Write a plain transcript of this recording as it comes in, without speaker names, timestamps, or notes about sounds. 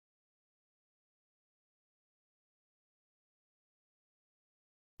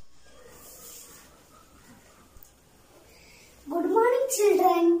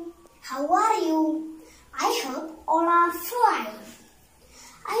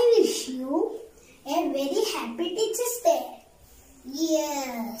wish you a very happy Teachers' Day.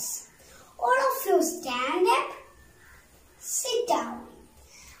 Yes. All of you stand up, sit down.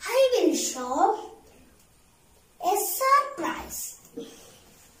 I will show a surprise.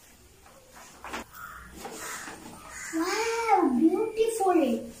 Wow,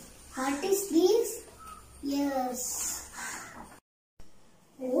 beautiful. What is this? Yes.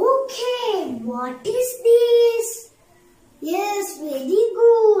 Okay, what is this? Yes, very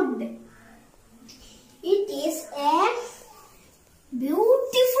good. It is a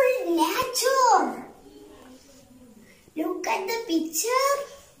beautiful nature. Look at the picture.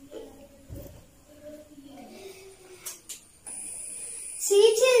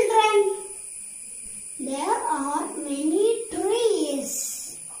 See, children, there are many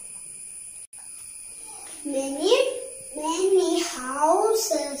trees, many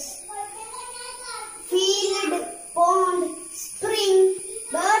houses, field, pond, spring,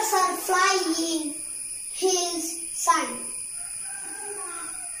 birds are flying, hills, sun.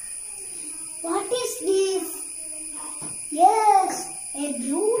 What is this? Yes, a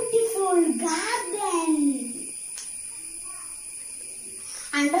beautiful garden.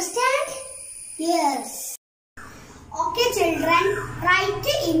 Understand? Yes. Okay, children, write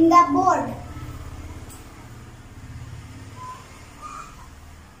in the board.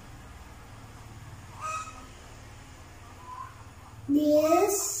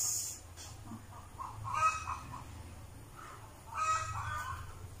 This is a beautiful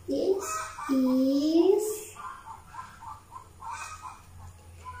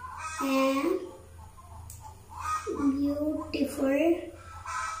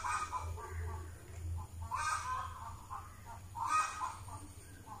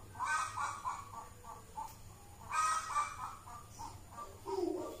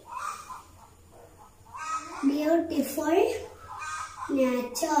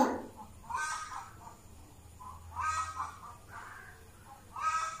nature.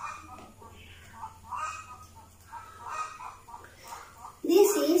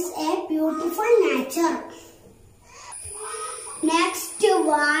 This is a beautiful nature. Next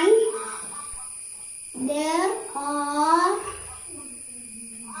one, there are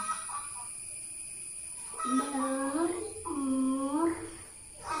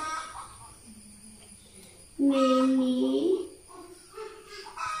many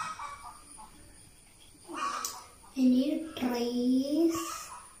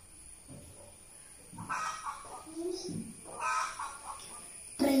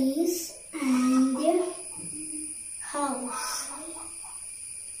trees, and house.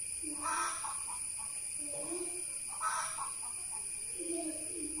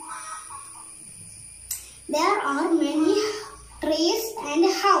 There are many trees and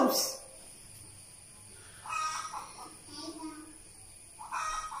house.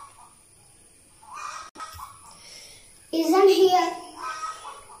 Isn't here?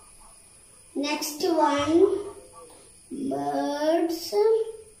 Next one, birds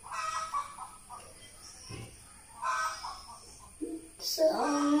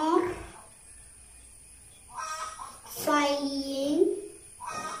are flying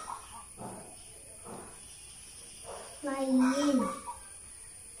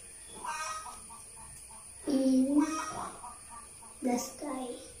in the sky.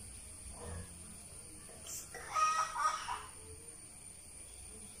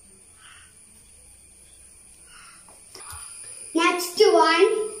 Next one,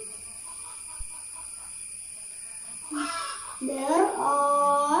 there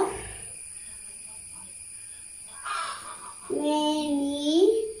are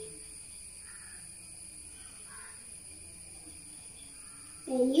many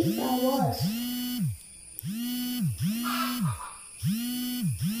flowers.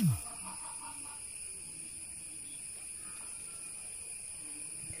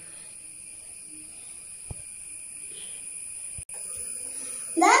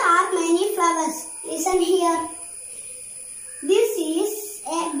 There are many flowers. Listen here. This is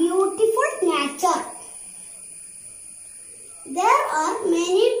a beautiful nature. There are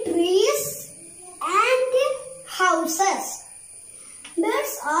many trees and houses.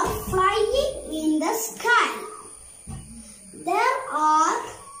 Birds are flying in the sky. There are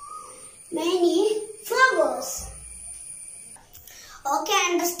many flowers.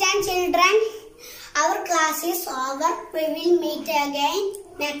 Okay, understand, children? Our class is over. We will meet again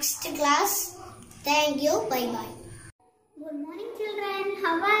next class. Thank you. Bye-bye. Good morning, children.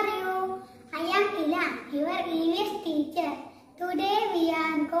 How are you? I am Ila, your EVS teacher. Today we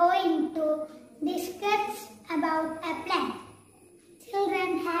are going to discuss about a plant.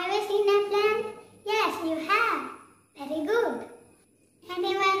 Children, have you seen a plant? Yes, you have. Very good.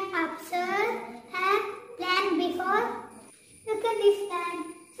 Anyone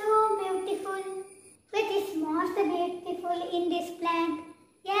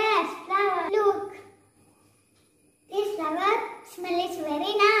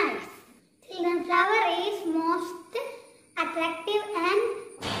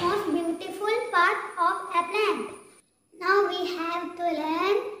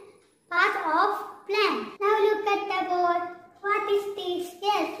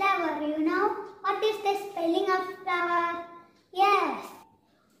what is the spelling of flower? Yes,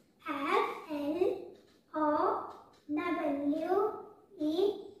 Flower.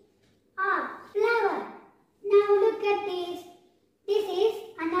 Flower. Now look at this. This is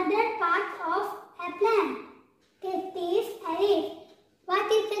another part of a plant. This is a leaf.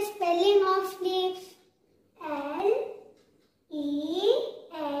 What is the spelling of leaves? L-E-A-F.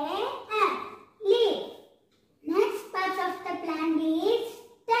 Leaf. Next part of the plant is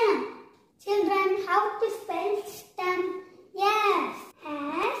stem. Children, how to spell stem? Yes.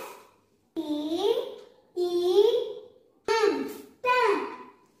 S-T-E-M. Stem.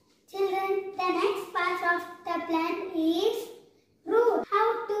 Children, the next part of the plant is root. How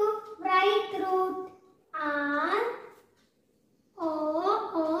to write root? R-O-O-T.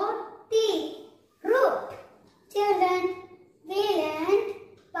 Root. Children, we learned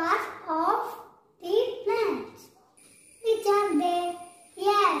parts of the plants. Which are they?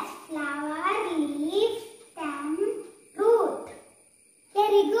 Yes, flower, leaf, stem, root.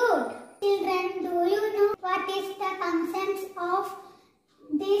 Very good. Children, do you know what is the functions of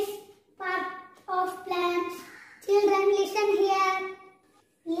this part of plants? Children, listen here.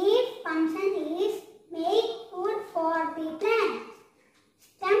 Leaf function is make food for the plants.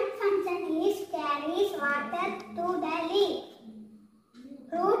 Stem function is carries water to the leaf.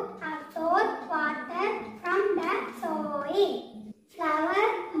 Root absorbs water from the soil. Flower,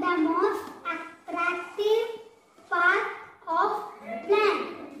 the most attractive part of plant.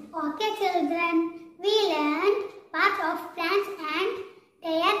 Okay, children, we learned parts of plants and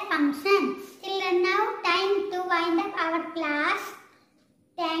their functions. Children, now time to wind up our class.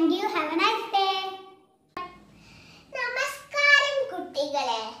 Thank you. Have a nice day. നമസ്കാരം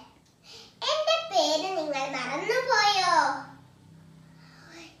കുട്ടികളെ, എന്റെ പേര് നിങ്ങൾ മറന്നുപോയോ?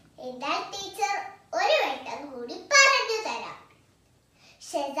 എന്നാൽ teacher ഒരു വട്ടം കൂടി പറഞ്ഞു തരാം.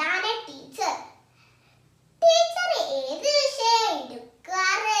 ഷെസാന ടീച്ചർ. ടീച്ചർ ഏത് വിഷയം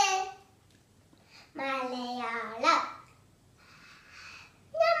എടുക്കാറ്? മലയാളം.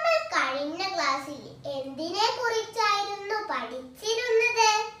 നമ്മൾ കഴിഞ്ഞ ക്ലാസ്സിൽ എന്തിനെ കുറിച്ചായിരുന്നു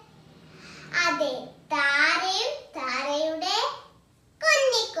പഠിച്ചിരുന്നത്? അതെ, താരയും താരയുടെ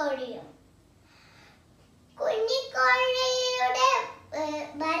കുഞ്ഞിക്കോഴിയും. കുഞ്ഞിക്കോഴിയുടെ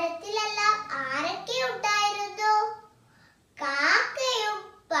മരത്തിലെല്ലാം ആരൊക്കെ ഉണ്ടായിരുന്നു? കാക്കയും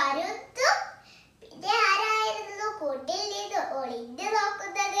പരുന്തും. പിന്നെ ആരായിരുന്നു കൂട്ടിൽ നിന്ന് ഒളിഞ്ഞു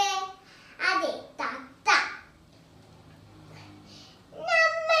നോക്കുന്നത്? അതെ, തത്ത.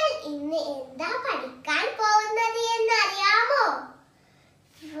 നമ്മൾ ഇന്ന് എന്താ പഠിക്കാൻ പോകുന്നത് എന്നറിയാമോ?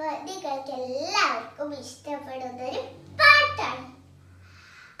 നിങ്ങൾക്ക് എല്ലാവർക്കും ഇഷ്ടപ്പെടുന്ന ഒരു പാട്ടാണ്.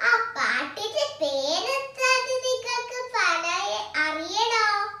 ആ പാട്ടിന്റെ പേരെന്താന്ന് നിങ്ങൾക്ക് അറിയണോ?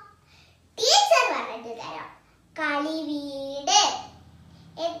 ടീച്ചർ പറഞ്ഞു തരാം. കളിവീട്.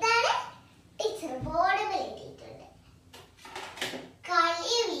 എന്താണ്? ടീച്ചർ ബോർഡിൽ എഴുതിയിട്ടുണ്ട്.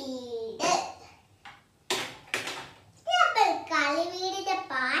 കളിവീട്. അപ്പോൾ കളിവീടിന്റെ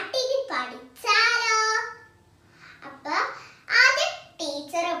പാട്ടിന് പഠിച്ചാലോ? അപ്പൊ ആദ്യം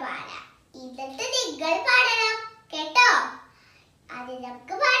ടീച്ചർ പാടാം, എന്നിട്ട് നിങ്ങൾ പാടണം കേട്ടോ. അത്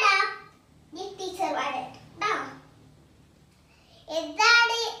നമുക്ക് പാടാം. ടീച്ചർ പാടട്ടോ.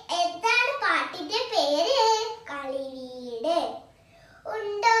 എന്താണ് പാട്ടിന്റെ പേര്? കളിവീട്.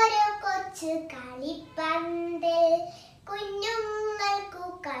 ഉണ്ടൊരു കൊച്ചു കളിപ്പന്ത് കുഞ്ഞുങ്ങൾക്കു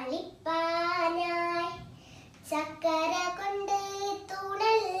കളിപ്പാനായി. ചക്കര കൊണ്ട്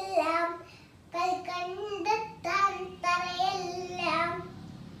തൂണെല്ലാം കൽക്കണ്ടെത്താൻ തറയെല്ലാം.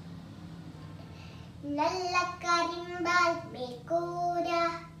 നല്ല കരിമ്പാൽ മേൽക്കൂര.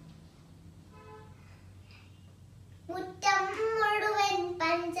 മുറ്റം മുഴുവൻ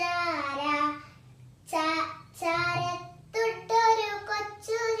പഞ്ചാര. ചാരത്തൊട്ടൊരു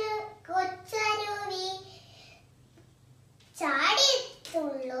കൊച്ചരുവി.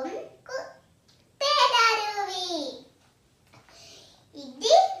 ചാടിത്തുള്ളും തേനരുവി.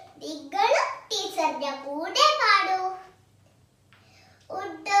 ഇത് നിങ്ങളും ടീച്ചറിന്റെ കൂടെ പാടൂ.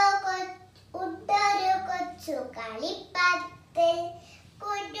 ഉണ്ടൊരു കൊച്ചു കളിപ്പത്ത്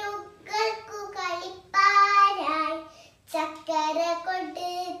കുഞ്ഞുങ്ങൾക്കു കളിപ്പാനായി. ചക്കര കൊണ്ട്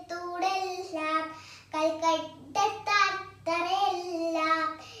തൂടെല്ലാം കൽക്കണ്ടെത്താൻ തറയെല്ലാം.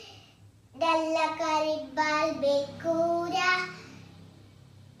 നല്ല കരിമ്പാൽ മേൽക്കൂര.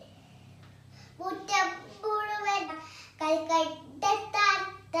 മുറ്റം മുഴുവൻ കൽക്കണ്ടെത്താൻ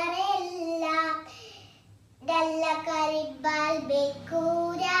തറയെല്ലാം. നല്ല കരിമ്പാൽ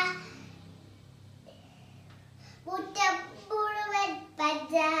മേൽക്കൂര. മുറ്റം മുഴുവൻ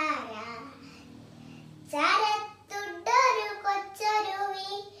പഞ്ചാര. ചാരത്തുണ്ടൊരു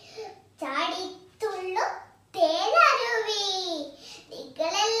കൊച്ചരുവി. ചാടിത്തുള്ളും തേനരുവി.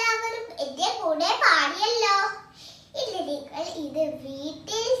 നിങ്ങളെല്ലാവരും എന്റെ കൂടെ ഇത്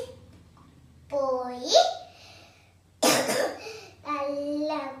വീട്ടിൽ പോയി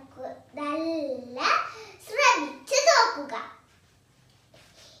നല്ല ശ്രമിച്ചു നോക്കുക.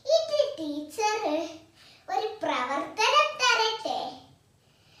 ഇത് ടീച്ചർ ഒരു പ്രവർത്തനം തരട്ടെ.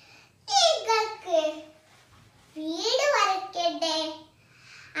 നിങ്ങൾക്ക് വീട് വരയ്ക്കണ്ടേ?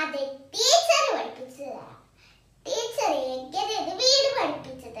 അത് ടീച്ചർ പഠിപ്പിച്ചു തരാം. ടീച്ചർ എങ്ങനെ വീട്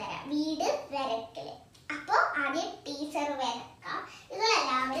പഠിപ്പിച്ചു തരാം. വീട് വരയ്ക്കല്. അപ്പൊ ആദ്യം ടീച്ചർ വരക്കാം.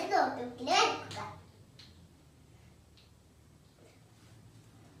 നിങ്ങളെല്ലാവരും നോട്ട്ബുക്കിൽ വരക്കുക.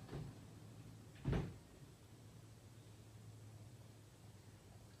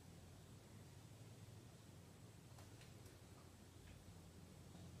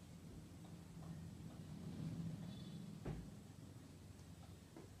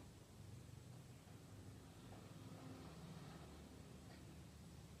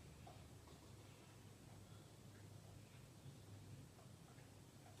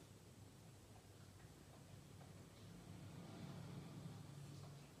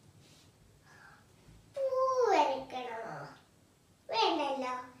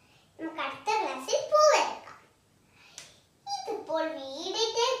 നമുക്ക് അടുത്ത ക്ലാസ്സിൽ പൂ വരക്കാം. ഇതിപ്പോൾ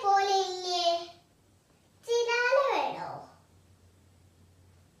വീടിന്റെ പോലെ ഇല്ലേ? ചിരാല വേണോ?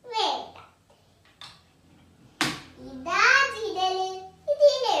 വേണ്ട. ഇതാ ചിരല്.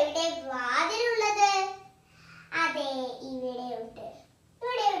 ഇതിലെവിടെ വാതിലുള്ളത്? അതെ, ഇവിടെയുണ്ട്.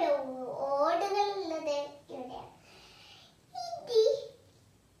 ഇവിടെ ഓടുകൾ ഉള്ളത് ഇവിടെ.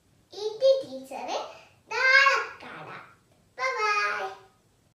 ഇത് ടീച്ചറെ നാളെ കാണാം. By.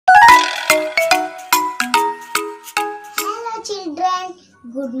 Children,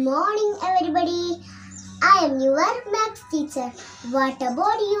 good morning everybody. I am your maths teacher. What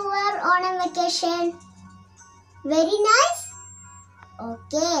about your Onam vacation? Very nice?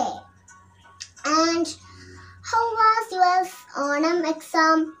 Okay. And how was your Onam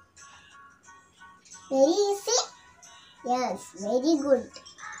exam? Very easy? Yes, very good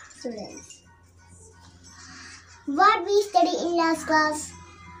students. What we study in last class?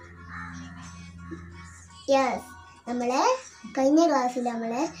 Yes. നമ്മള് കഴിഞ്ഞ ക്ലാസ്സിൽ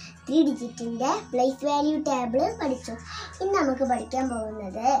നമ്മൾ 3 ഡിജിറ്റിന്റെ place value table പഠിച്ചു. ഇന്ന് നമുക്ക് പഠിക്കാൻ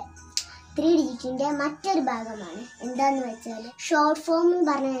പോകുന്നത് 3 ഡിജിറ്റിന്റെ മറ്റൊരു ഭാഗമാണ്. എന്താന്ന് വെച്ചാൽ ഷോർട്ട് ഫോം എന്ന്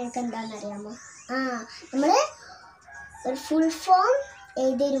പറഞ്ഞാൽ നിങ്ങൾക്ക് എന്താണെന്ന് അറിയാമോ? നമ്മൾ ഒരു ഫുൾ ഫോം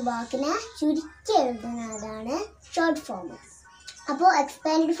എഴുതിയൊരു വാക്കിനെ ചുരുക്കി എഴുതുന്നതാണ് ഷോർട്ട് ഫോം. അപ്പോൾ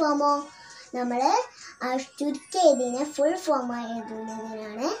എക്സ്പാൻഡ് ഫോമോ? നമ്മൾ ചുരുക്കി എഴുതിനെ ഫുൾ ഫോമായി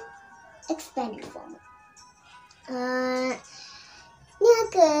എഴുതുന്നതിനാണ് എക്സ്പാൻഡ് ഫോം.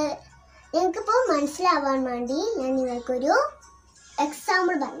 നിങ്ങൾക്കിപ്പോൾ മനസ്സിലാവാൻ വേണ്ടി ഞാൻ നിങ്ങൾക്കൊരു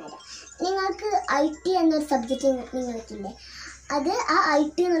എക്സാമ്പിൾ പറഞ്ഞുതരാം. നിങ്ങൾക്ക് IT എന്നൊരു സബ്ജക്റ്റ് നിങ്ങൾക്കില്ലേ? അത് ആ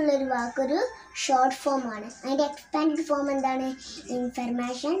IT എന്നുള്ളൊരു വാക്കൊരു ഷോർട്ട് ഫോമാണ്. അതിൻ്റെ എക്സ്പാൻഡ് ഫോം എന്താണ്?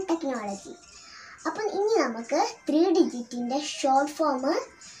 Information technology. അപ്പം ഇനി നമുക്ക് 3 ഡിജിറ്റിൻ്റെ ഷോർട്ട് ഫോം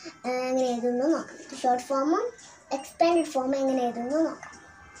എങ്ങനെ എഴുതുന്നു നോക്കാം. ഷോർട്ട് ഫോമും എക്സ്പാൻഡ് ഫോമും എങ്ങനെ എഴുതുന്നു നോക്കാം.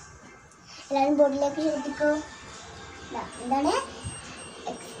 എല്ലാവരും ബോർഡിലേക്ക് ശ്രദ്ധിക്കൂ. എന്താണ്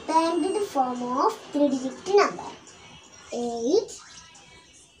expand form of 3 digit number? 8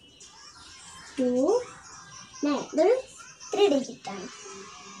 2 9. ഇതൊരു 3 ഡിജിറ്റാണ്.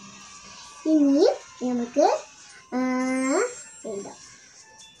 ഇനി നമുക്ക് എഴുതാം.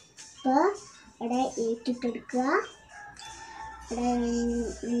 അപ്പോൾ ഇവിടെ 8 ഇട്ടെടുക്കുക.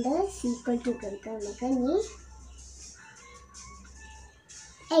 ഇവിടെ സീക്വൽ ടു കൊടുക്കുക. നമുക്ക് ഇനി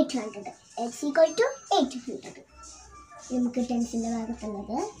 800. X equal to 800. നമുക്ക് ടെൻസിൻ്റെ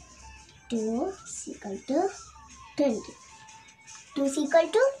ഭാഗത്തുള്ളത് 2 equal to 20. 2 equal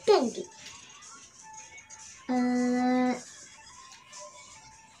to 20.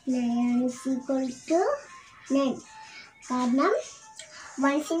 9 equal to 9. കാരണം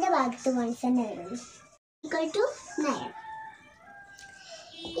വൺസിൻ്റെ ഭാഗത്ത് വൺസ് തന്നെ വരുന്നു. equal to 9.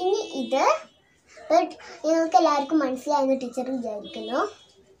 ഇനി ഇത് നിങ്ങൾക്ക് എല്ലാവർക്കും മനസ്സിലായെന്ന് ടീച്ചർ വിചാരിക്കുന്നു.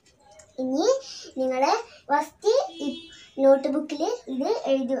 ഇനി നിങ്ങൾ ഫസ്റ്റ് നോട്ട് ബുക്കിൽ ഇത്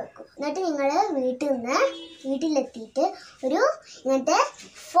എഴുതി വെക്കും. എന്നിട്ട് നിങ്ങൾ വീട്ടിലെത്തിയിട്ട് ഒരു ഇങ്ങനത്തെ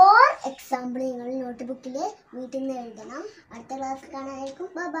 4 എക്സാമ്പിൾ നിങ്ങൾ നോട്ട് ബുക്കിൽ വീട്ടിൽ നിന്ന് എഴുതണം. അടുത്ത class കാണാനായിരിക്കും.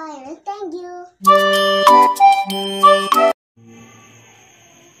 By. Thank you.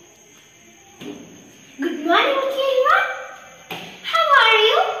 Good morning, everyone. How are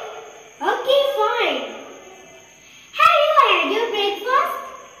you? Okay, fine. Have you had your breakfast?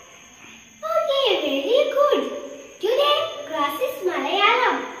 Okay, very good. Today, class is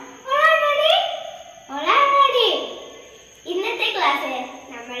Malayalam. All are ready? All are ready. ഇന്നത്തെ ക്ലാസ്സിൽ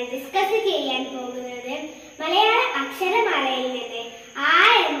നമ്മൾ discuss ചെയ്യാൻ പോകുന്നത് മലയാള അക്ഷരമാലയിൽ നിന്ന് ആ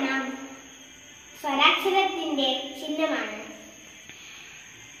എന്ന സ്വരാക്ഷരത്തിന്റെ ചിഹ്നമാണ്.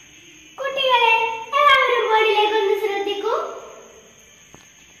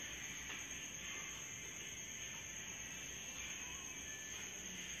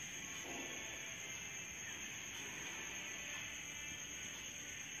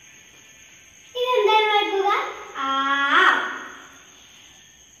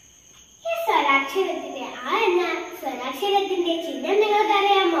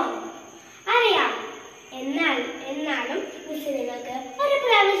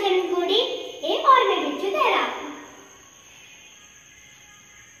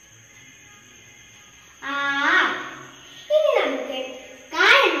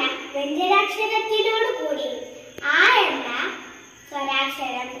 സ്വരാക്ഷരത്തിനോട് കൂടി ആ എന്ന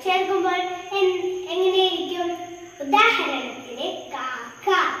സ്വരാക്ഷരം ചേർക്കുമ്പോൾ എങ്ങനെയിരിക്കും? ഉദാഹരണത്തിന് കാക്ക.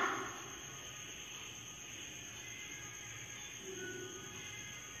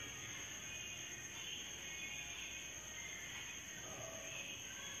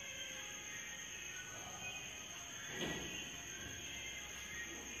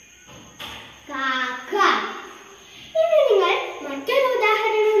 കാക്ക. ഇനി നിങ്ങൾ മറ്റൊരു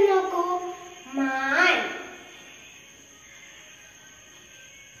ഉദാഹരണം നോക്കൂ. മാൻ.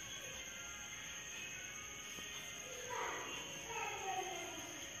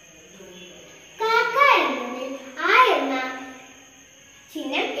 കാക്ക എന്നതിൽ ആ എന്ന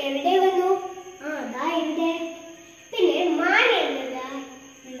ചിഹ്നം എവിടെ വന്നു? അതാ ഇവിടെ. പിന്നെ മാൻ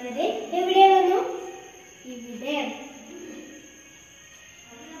എന്നത് എവിടെ വന്നു? ഇവിടെ.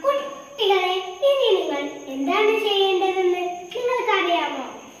 കുട്ടികളെ, ഇനി നിങ്ങൾ എന്താണ് ചെയ്യേണ്ടതെന്ന് നിങ്ങൾക്കറിയാമോ?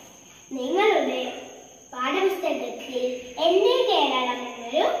 നിങ്ങളുടെ പാഠപുസ്തകത്തിൽ എന്റെ കേരളം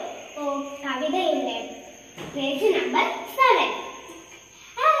എന്നൊരു കവിതയുണ്ട്. Page number 7.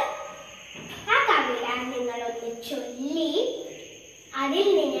 ആ കവിത നിങ്ങളൊന്ന് ചൊല്ലി അതിൽ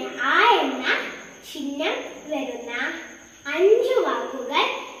നിന്ന് ആ എന്ന ചിഹ്നം വരുന്ന 5 വാക്കുകൾ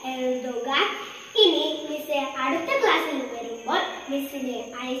എഴുതുക. ഇനി മിസ് അടുത്ത ക്ലാസ്സിൽ വരുമ്പോൾ മിസ്സിനെ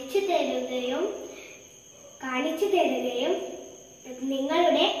അയച്ചു തരുകയും കാണിച്ചു തരുകയും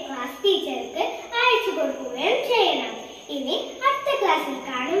നിങ്ങളുടെ ക്ലാസ് ടീച്ചർക്ക് അയച്ചു കൊടുക്കുകയും ചെയ്യണം. ഇനി അടുത്ത ക്ലാസ്സിൽ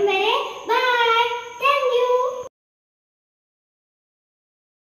കാണും വരെ